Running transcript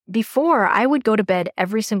before, I would go to bed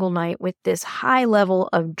every single night with this high level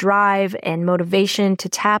of drive and motivation to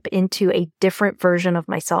tap into a different version of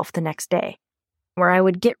myself the next day, where I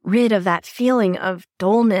would get rid of that feeling of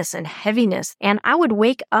dullness and heaviness. And I would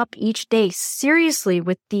wake up each day seriously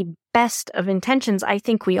with the best of intentions. I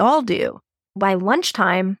think we all do. By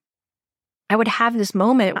lunchtime, I would have this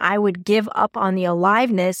moment. I would give up on the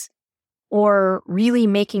aliveness or really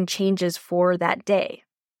making changes for that day.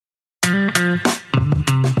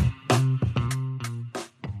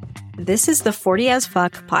 This is the 40 as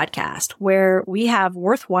Fuck podcast, where we have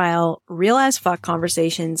worthwhile, real as fuck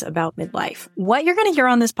conversations about midlife. What you're going to hear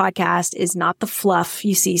on this podcast is not the fluff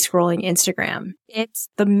you see scrolling Instagram. It's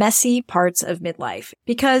the messy parts of midlife,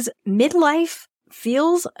 because midlife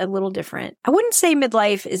feels a little different. I wouldn't say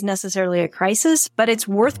midlife is necessarily a crisis, but it's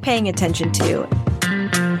worth paying attention to.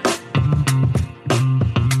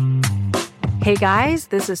 Hey guys,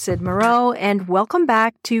 this is Syd Moreau, and welcome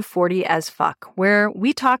back to 40 as Fuck, where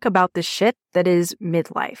we talk about the shit that is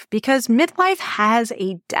midlife, because midlife has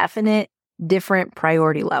a definite different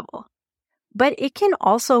priority level. But it can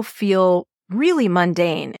also feel really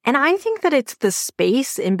mundane, and I think that it's the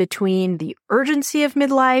space in between the urgency of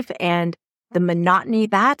midlife and the monotony.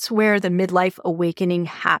 That's where the midlife awakening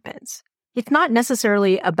happens. It's not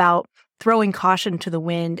necessarily about throwing caution to the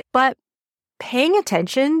wind, but paying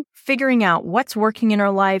attention, figuring out what's working in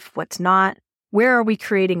our life, what's not, where are we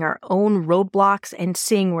creating our own roadblocks and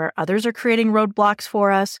seeing where others are creating roadblocks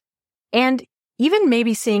for us, and even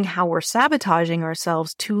maybe seeing how we're sabotaging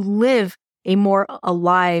ourselves to live a more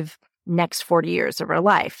alive next 40 years of our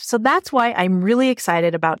life. So that's why I'm really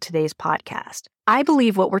excited about today's podcast. I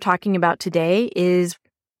believe what we're talking about today is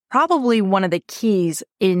probably one of the keys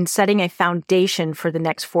in setting a foundation for the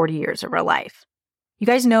next 40 years of our life. You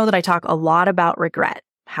guys know that I talk a lot about regret,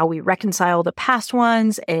 how we reconcile the past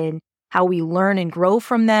ones and how we learn and grow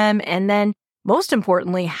from them. And then most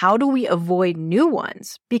importantly, how do we avoid new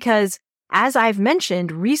ones? Because as I've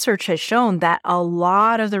mentioned, research has shown that a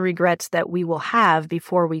lot of the regrets that we will have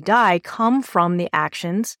before we die come from the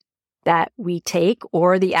actions that we take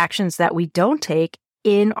or the actions that we don't take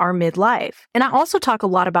in our midlife. And I also talk a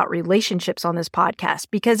lot about relationships on this podcast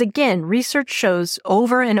because, again, research shows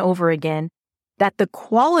over and over again that the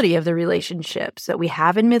quality of the relationships that we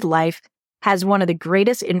have in midlife has one of the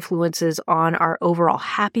greatest influences on our overall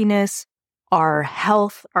happiness, our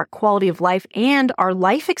health, our quality of life, and our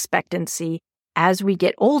life expectancy as we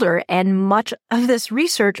get older. And much of this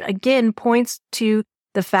research, again, points to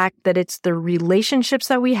the fact that it's the relationships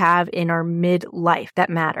that we have in our midlife that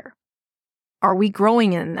matter. Are we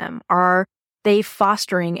growing in them? Are they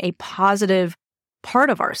fostering a positive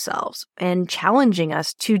part of ourselves and challenging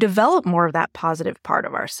us to develop more of that positive part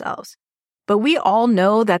of ourselves? But we all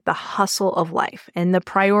know that the hustle of life and the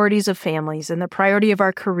priorities of families and the priority of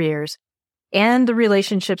our careers and the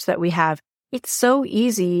relationships that we have, it's so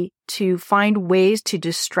easy to find ways to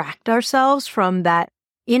distract ourselves from that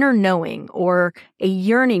inner knowing or a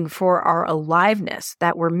yearning for our aliveness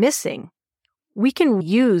that we're missing. We can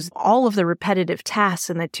use all of the repetitive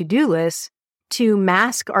tasks in the to-do list to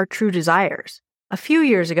mask our true desires. A few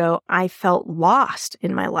years ago, I felt lost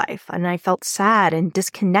in my life and I felt sad and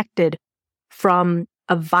disconnected from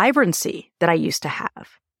a vibrancy that I used to have.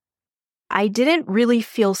 I didn't really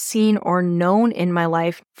feel seen or known in my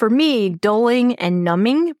life. For me, dulling and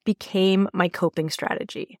numbing became my coping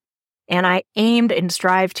strategy. And I aimed and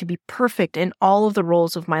strived to be perfect in all of the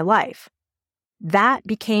roles of my life. That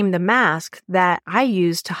became the mask that I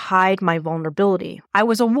used to hide my vulnerability. I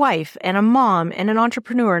was a wife and a mom and an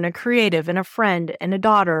entrepreneur and a creative and a friend and a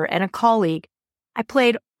daughter and a colleague. I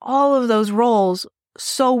played all of those roles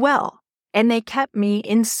so well, and they kept me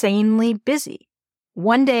insanely busy.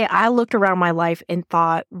 One day I looked around my life and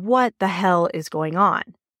thought, what the hell is going on?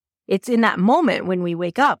 It's in that moment when we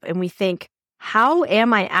wake up and we think, how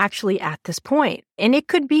am I actually at this point? And it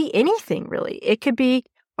could be anything, really. It could be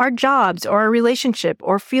our jobs or our relationship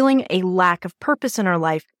or feeling a lack of purpose in our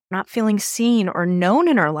life, not feeling seen or known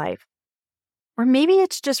in our life. Or maybe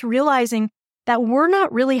it's just realizing that we're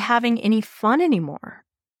not really having any fun anymore.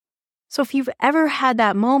 So if you've ever had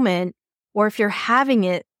that moment, or if you're having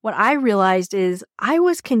it, what I realized is I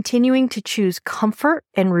was continuing to choose comfort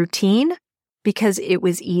and routine because it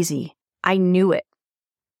was easy. I knew it.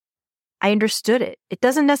 I understood it. It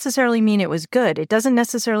doesn't necessarily mean it was good. It doesn't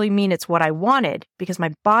necessarily mean it's what I wanted because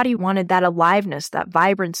my body wanted that aliveness, that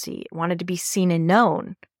vibrancy. It wanted to be seen and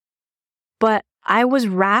known. But I was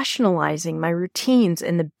rationalizing my routines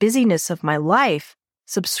and the busyness of my life,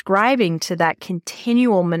 subscribing to that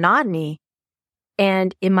continual monotony.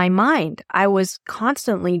 And in my mind, I was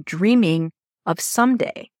constantly dreaming of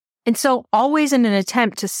someday. And so always in an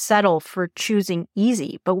attempt to settle for choosing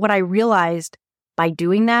easy. But what I realized by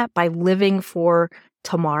doing that, by living for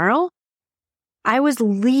tomorrow, I was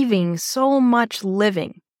leaving so much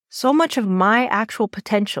of my actual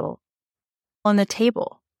potential on the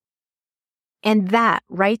table. And that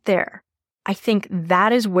right there, I think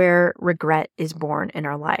that is where regret is born in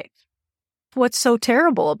our life. What's so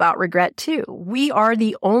terrible about regret too? We are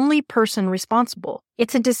the only person responsible.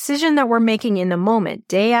 It's a decision that we're making in the moment,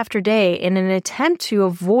 day after day, in an attempt to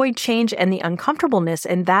avoid change and the uncomfortableness.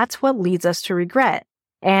 And that's what leads us to regret.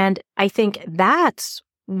 And I think that's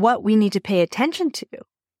what we need to pay attention to.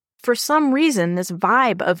 For some reason, this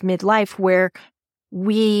vibe of midlife where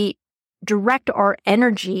we direct our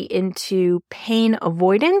energy into pain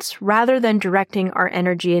avoidance rather than directing our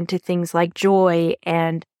energy into things like joy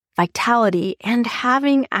and vitality and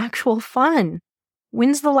having actual fun.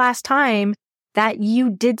 When's the last time that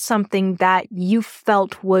you did something that you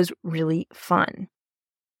felt was really fun?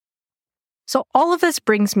 So all of this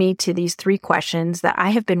brings me to these 3 questions that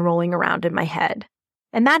I have been rolling around in my head.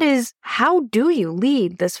 And that is, how do you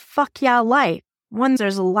lead this fuck yeah life when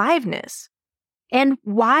there's aliveness? And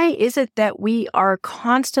why is it that we are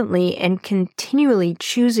constantly and continually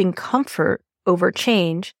choosing comfort over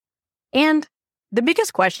change? And the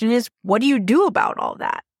biggest question is, what do you do about all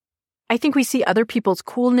that? I think we see other people's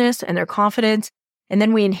coolness and their confidence, and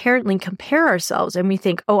then we inherently compare ourselves and we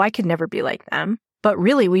think, oh, I could never be like them. But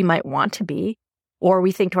really, we might want to be. Or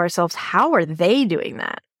we think to ourselves, how are they doing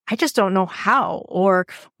that? I just don't know how. Or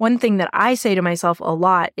one thing that I say to myself a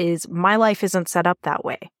lot is, my life isn't set up that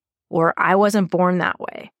way. Or I wasn't born that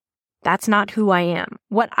way. That's not who I am.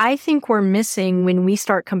 What I think we're missing when we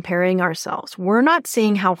start comparing ourselves, we're not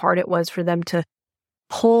seeing how hard it was for them to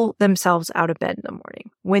pull themselves out of bed in the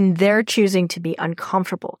morning when they're choosing to be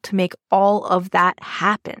uncomfortable, to make all of that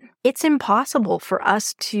happen. It's impossible for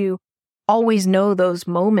us to always know those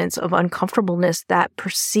moments of uncomfortableness that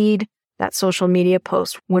precede that social media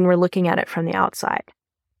post when we're looking at it from the outside.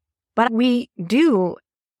 But we do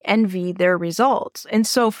envy their results. And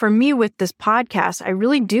so for me with this podcast, I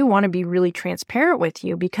really do want to be really transparent with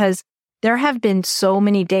you because there have been so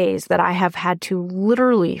many days that I have had to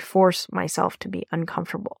literally force myself to be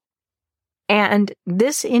uncomfortable. And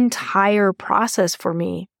this entire process for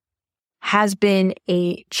me has been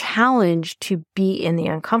a challenge to be in the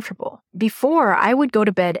uncomfortable. Before, I would go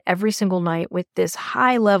to bed every single night with this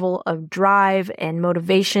high level of drive and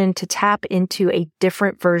motivation to tap into a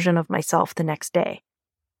different version of myself the next day.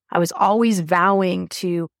 I was always vowing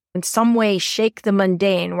to, in some way, shake the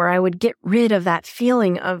mundane, where I would get rid of that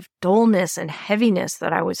feeling of dullness and heaviness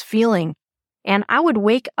that I was feeling. And I would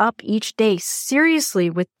wake up each day seriously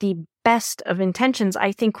with the best of intentions.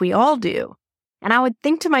 I think we all do. And I would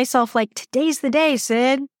think to myself, like, today's the day,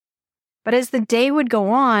 Syd. But as the day would go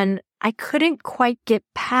on, I couldn't quite get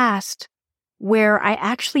past where I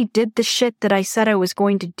actually did the shit that I said I was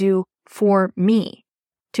going to do for me,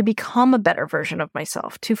 to become a better version of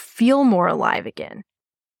myself, to feel more alive again.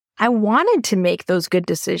 I wanted to make those good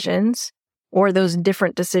decisions, or those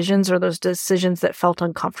different decisions, or those decisions that felt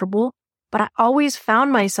uncomfortable. But I always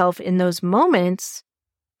found myself in those moments,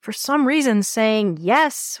 for some reason, saying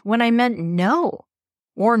yes when I meant no,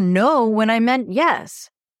 or no when I meant yes.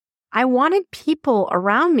 I wanted people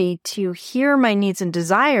around me to hear my needs and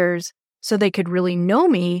desires so they could really know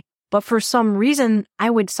me, but for some reason, I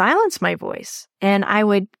would silence my voice and I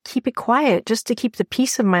would keep it quiet just to keep the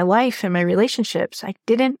peace of my life and my relationships. I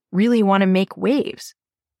didn't really want to make waves.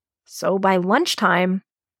 So by lunchtime,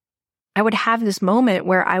 I would have this moment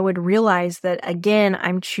where I would realize that, again,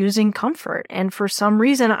 I'm choosing comfort. And for some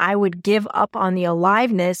reason, I would give up on the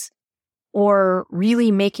aliveness or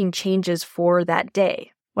really making changes for that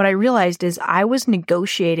day. What I realized is I was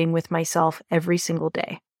negotiating with myself every single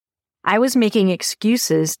day. I was making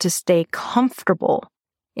excuses to stay comfortable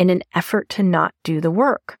in an effort to not do the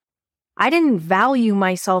work. I didn't value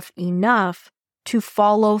myself enough to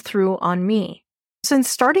follow through on me. Since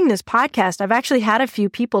starting this podcast, I've actually had a few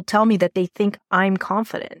people tell me that they think I'm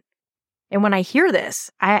confident. And when I hear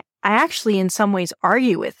this, I actually in some ways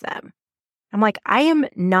argue with them. I'm like, I am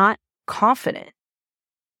not confident,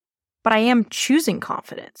 but I am choosing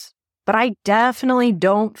confidence. But I definitely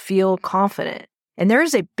don't feel confident. And there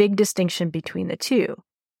is a big distinction between the two.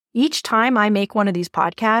 Each time I make one of these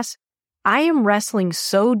podcasts, I am wrestling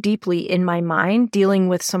so deeply in my mind, dealing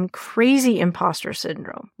with some crazy imposter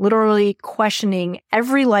syndrome, literally questioning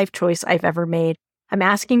every life choice I've ever made. I'm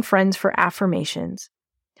asking friends for affirmations.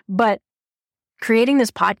 But creating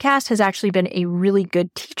this podcast has actually been a really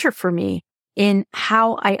good teacher for me in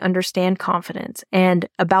how I understand confidence and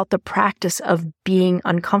about the practice of being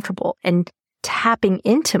uncomfortable and tapping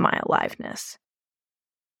into my aliveness.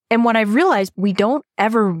 And what I've realized, we don't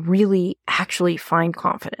ever really actually find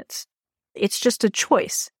confidence. It's just a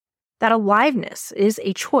choice. That aliveness is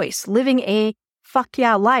a choice. Living a fuck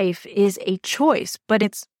yeah life is a choice, but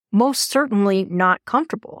it's most certainly not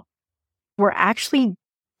comfortable. We're actually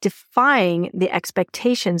defying the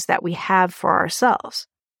expectations that we have for ourselves.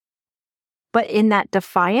 But in that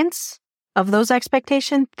defiance of those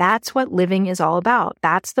expectations, that's what living is all about.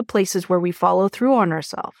 That's the places where we follow through on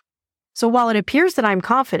ourselves. So while it appears that I'm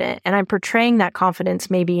confident and I'm portraying that confidence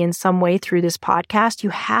maybe in some way through this podcast, you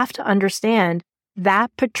have to understand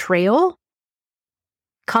that portrayal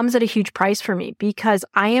comes at a huge price for me because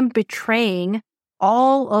I am betraying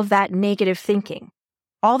all of that negative thinking.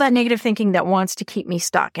 All that negative thinking that wants to keep me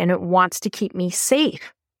stuck and it wants to keep me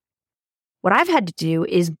safe. What I've had to do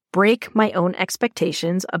is break my own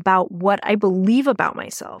expectations about what I believe about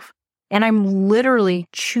myself. And I'm literally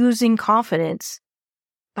choosing confidence,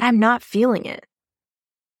 but I'm not feeling it.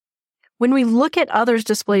 When we look at others'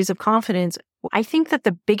 displays of confidence, I think that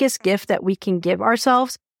the biggest gift that we can give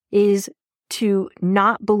ourselves is to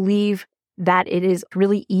not believe that it is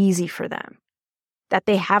really easy for them, that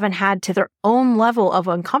they haven't had to their own level of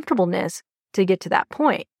uncomfortableness to get to that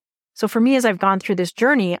point. So for me, as I've gone through this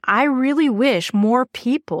journey, I really wish more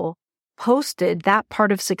people posted that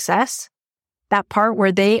part of success, that part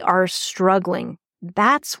where they are struggling.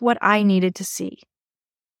 That's what I needed to see.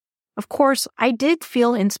 Of course, I did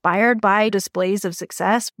feel inspired by displays of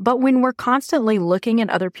success, but when we're constantly looking at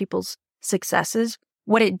other people's successes,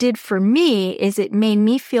 what it did for me is it made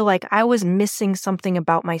me feel like I was missing something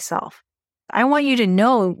about myself. I want you to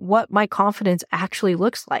know what my confidence actually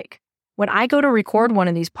looks like. When I go to record one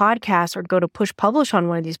of these podcasts or go to push publish on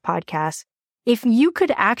one of these podcasts, if you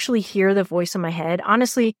could actually hear the voice in my head,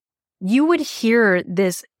 honestly, you would hear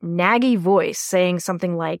this naggy voice saying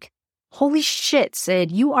something like, "Holy shit,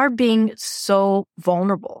 Syd, you are being so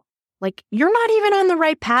vulnerable. Like, you're not even on the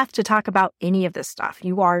right path to talk about any of this stuff.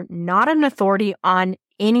 You are not an authority on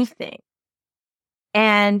anything.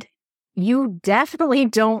 And you definitely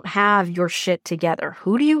don't have your shit together.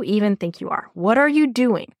 Who do you even think you are? What are you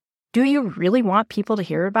doing? Do you really want people to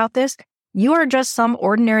hear about this? You are just some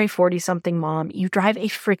ordinary 40-something mom. You drive a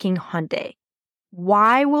freaking Hyundai.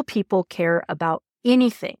 Why will people care about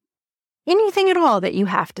anything? Anything at all that you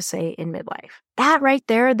have to say in midlife?" That right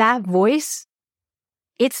there, that voice,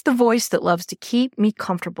 it's the voice that loves to keep me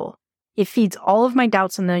comfortable. It feeds all of my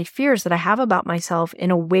doubts and the fears that I have about myself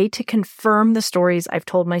in a way to confirm the stories I've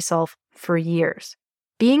told myself for years.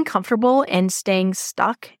 Being comfortable and staying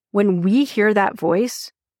stuck, when we hear that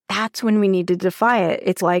voice, that's when we need to defy it.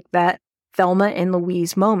 It's like that Thelma and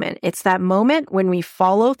Louise moment. It's that moment when we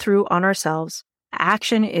follow through on ourselves.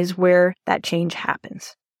 Action is where that change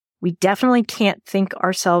happens. We definitely can't think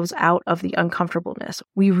ourselves out of the uncomfortableness.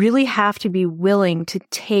 We really have to be willing to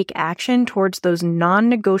take action towards those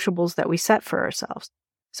non-negotiables that we set for ourselves.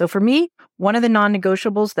 So for me, one of the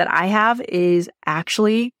non-negotiables that I have is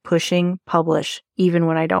actually pushing publish, even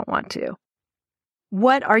when I don't want to.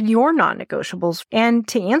 What are your non-negotiables? And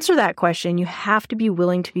to answer that question, you have to be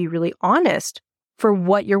willing to be really honest for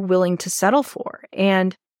what you're willing to settle for.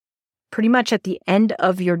 And pretty much at the end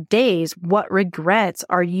of your days, what regrets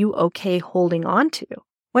are you okay holding on to?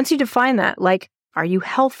 Once you define that, like, are you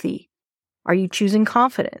healthy? Are you choosing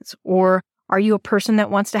confidence? Or are you a person that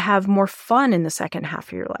wants to have more fun in the second half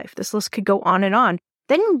of your life? This list could go on and on.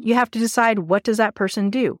 Then you have to decide, what does that person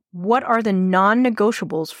do? What are the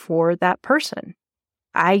non-negotiables for that person?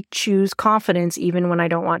 I choose confidence even when I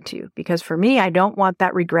don't want to, because for me, I don't want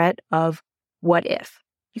that regret of what if.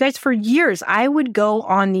 You guys, for years, I would go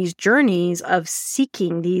on these journeys of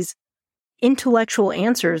seeking these intellectual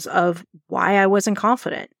answers of why I wasn't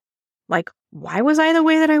confident. Like, why was I the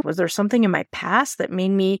way that I was? Was there something in my past that made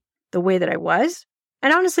me the way that I was?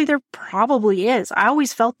 And honestly, there probably is. I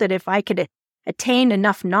always felt that if I could attain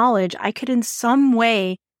enough knowledge, I could in some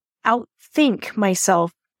way outthink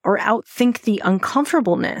myself or outthink the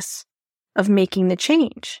uncomfortableness of making the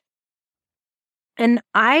change. And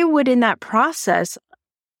I would, in that process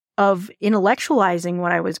of intellectualizing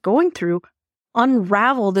what I was going through,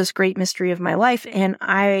 unravel this great mystery of my life. And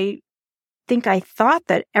I think I thought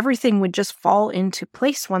that everything would just fall into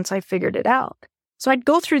place once I figured it out. So I'd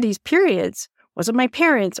go through these periods. Was it my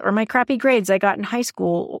parents or my crappy grades I got in high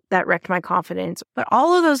school that wrecked my confidence? But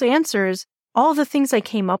all of those answers, all the things I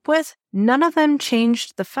came up with, none of them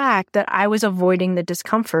changed the fact that I was avoiding the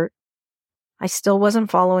discomfort. I still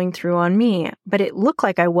wasn't following through on me, but it looked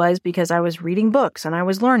like I was because I was reading books and I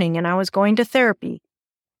was learning and I was going to therapy.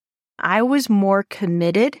 I was more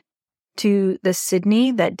committed to the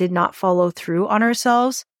Sydney that did not follow through on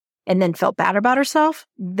ourselves and then felt bad about herself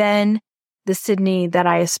than the Sydney that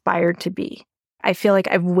I aspired to be. I feel like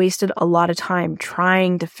I've wasted a lot of time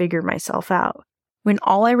trying to figure myself out when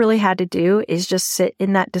all I really had to do is just sit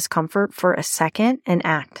in that discomfort for a second and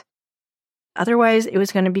act. Otherwise, it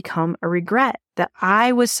was going to become a regret that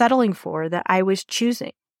I was settling for, that I was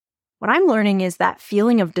choosing. What I'm learning is that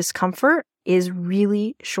feeling of discomfort is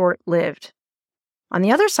really short-lived. On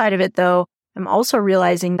the other side of it, though, I'm also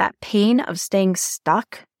realizing that pain of staying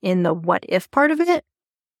stuck in the what if part of it,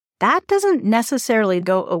 that doesn't necessarily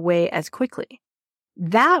go away as quickly.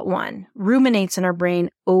 That one ruminates in our brain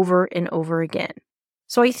over and over again.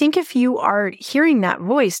 So I think if you are hearing that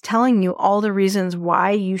voice telling you all the reasons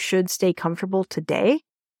why you should stay comfortable today,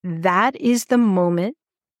 that is the moment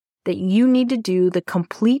that you need to do the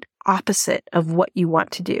complete opposite of what you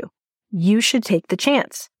want to do. You should take the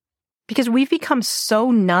chance. Because we've become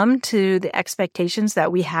so numb to the expectations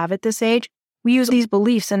that we have at this age, we use these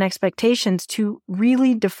beliefs and expectations to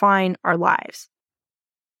really define our lives.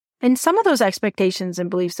 And some of those expectations and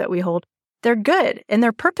beliefs that we hold, they're good and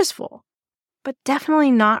they're purposeful, but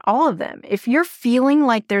definitely not all of them. If you're feeling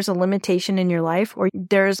like there's a limitation in your life or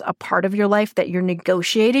there's a part of your life that you're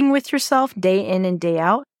negotiating with yourself day in and day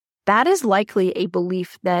out, that is likely a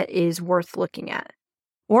belief that is worth looking at.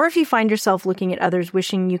 Or if you find yourself looking at others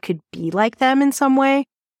wishing you could be like them in some way,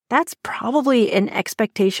 that's probably an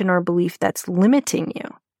expectation or a belief that's limiting you.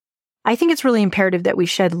 I think it's really imperative that we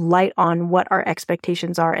shed light on what our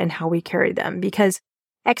expectations are and how we carry them, because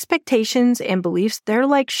expectations and beliefs, they're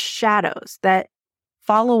like shadows that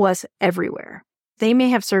follow us everywhere. They may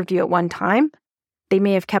have served you at one time. They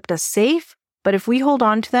may have kept us safe. But if we hold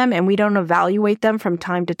on to them and we don't evaluate them from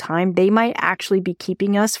time to time, they might actually be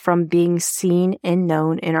keeping us from being seen and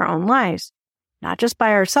known in our own lives, not just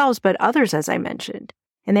by ourselves, but others, as I mentioned.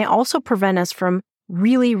 And they also prevent us from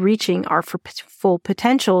really reaching our full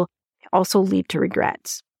potential, also lead to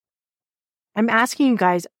regrets. I'm asking you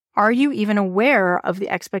guys, are you even aware of the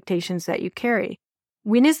expectations that you carry?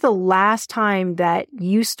 When is the last time that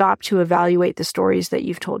you stopped to evaluate the stories that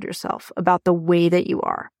you've told yourself about the way that you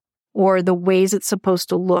are? Or the ways it's supposed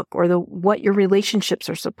to look, or what your relationships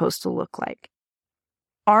are supposed to look like?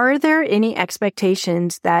 Are there any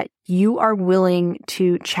expectations that you are willing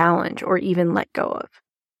to challenge or even let go of?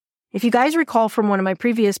 If you guys recall from one of my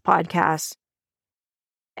previous podcasts,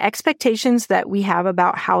 expectations that we have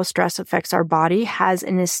about how stress affects our body has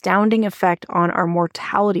an astounding effect on our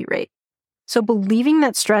mortality rate. So believing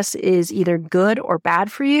that stress is either good or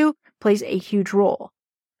bad for you plays a huge role.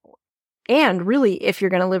 And really, if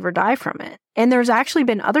you're going to live or die from it. And there's actually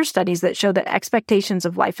been other studies that show that expectations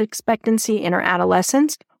of life expectancy in our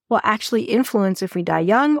adolescence will actually influence if we die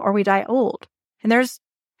young or we die old. And there's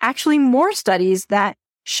actually more studies that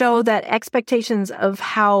show that expectations of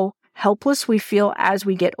how helpless we feel as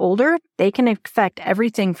we get older, they can affect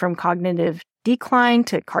everything from cognitive decline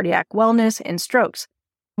to cardiac wellness and strokes.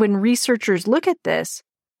 When researchers look at this,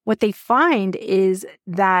 what they find is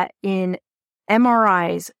that in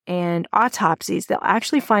MRIs and autopsies, they'll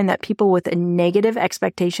actually find that people with a negative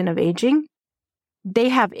expectation of aging, they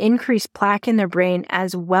have increased plaque in their brain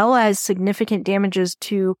as well as significant damages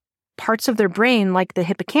to parts of their brain like the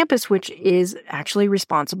hippocampus, which is actually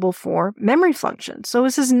responsible for memory function. So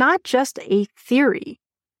this is not just a theory.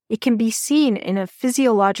 It can be seen in a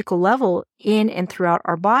physiological level in and throughout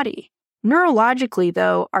our body. Neurologically,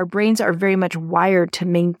 though, our brains are very much wired to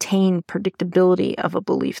maintain predictability of a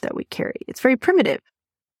belief that we carry. It's very primitive.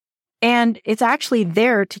 And it's actually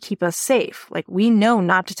there to keep us safe. Like, we know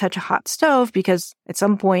not to touch a hot stove because at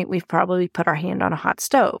some point we've probably put our hand on a hot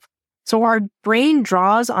stove. So our brain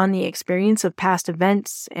draws on the experience of past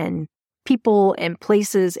events and people and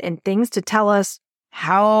places and things to tell us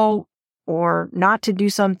how or not to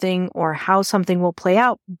do something or how something will play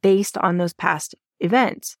out based on those past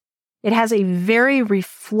events. It has a very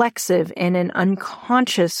reflexive and an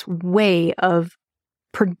unconscious way of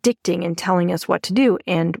predicting and telling us what to do.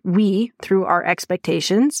 And we, through our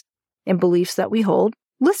expectations and beliefs that we hold,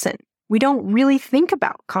 listen. We don't really think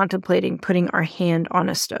about contemplating putting our hand on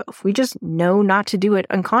a stove. We just know not to do it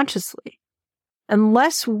unconsciously.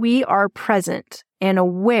 Unless we are present and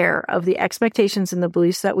aware of the expectations and the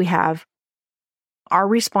beliefs that we have, our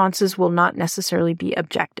responses will not necessarily be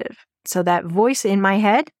objective. So that voice in my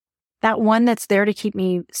head, that one that's there to keep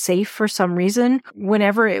me safe for some reason,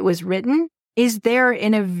 whenever it was written, is there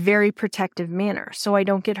in a very protective manner so I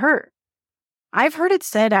don't get hurt. I've heard it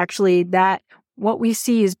said actually that what we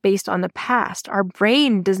see is based on the past. Our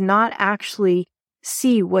brain does not actually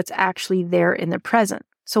see what's actually there in the present.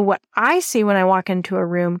 So what I see when I walk into a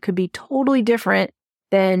room could be totally different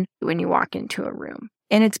than when you walk into a room.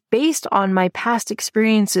 And it's based on my past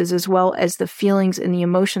experiences as well as the feelings and the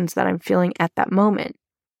emotions that I'm feeling at that moment.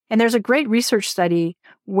 And there's a great research study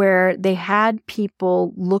where they had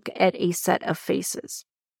people look at a set of faces.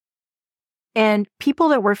 And people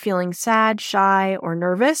that were feeling sad, shy, or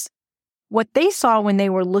nervous, what they saw when they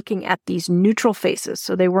were looking at these neutral faces,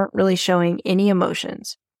 so they weren't really showing any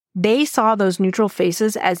emotions, they saw those neutral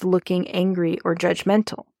faces as looking angry or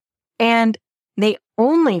judgmental. And they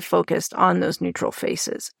only focused on those neutral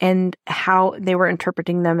faces and how they were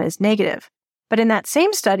interpreting them as negative. But in that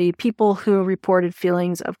same study, people who reported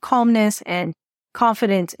feelings of calmness and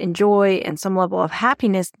confidence and joy and some level of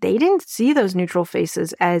happiness, they didn't see those neutral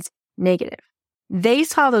faces as negative. They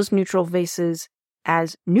saw those neutral faces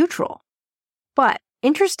as neutral. But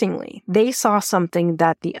interestingly, they saw something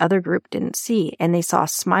that the other group didn't see, and they saw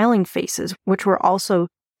smiling faces, which were also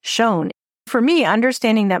shown. For me,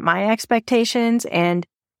 understanding that my expectations and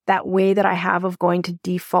that way that I have of going to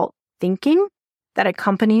default thinking that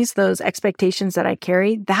accompanies those expectations that I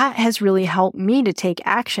carry, that has really helped me to take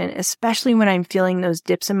action, especially when I'm feeling those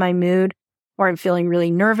dips in my mood, or I'm feeling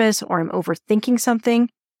really nervous, or I'm overthinking something.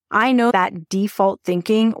 I know that default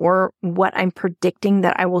thinking or what I'm predicting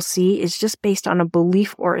that I will see is just based on a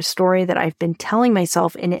belief or a story that I've been telling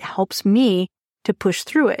myself, and it helps me to push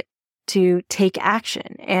through it, to take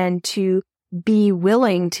action, and to be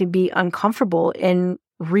willing to be uncomfortable and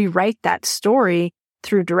rewrite that story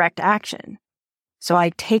through direct action. So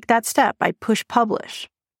I take that step, I push publish.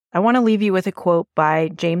 I want to leave you with a quote by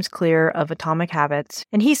James Clear of Atomic Habits,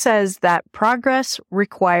 and he says that progress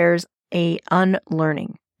requires a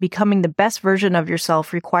unlearning. Becoming the best version of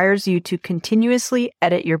yourself requires you to continuously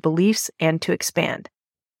edit your beliefs and to expand.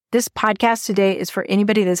 This podcast today is for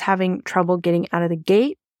anybody that's having trouble getting out of the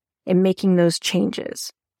gate and making those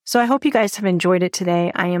changes. So I hope you guys have enjoyed it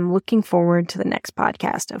today. I am looking forward to the next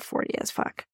podcast of 40 as Fuck.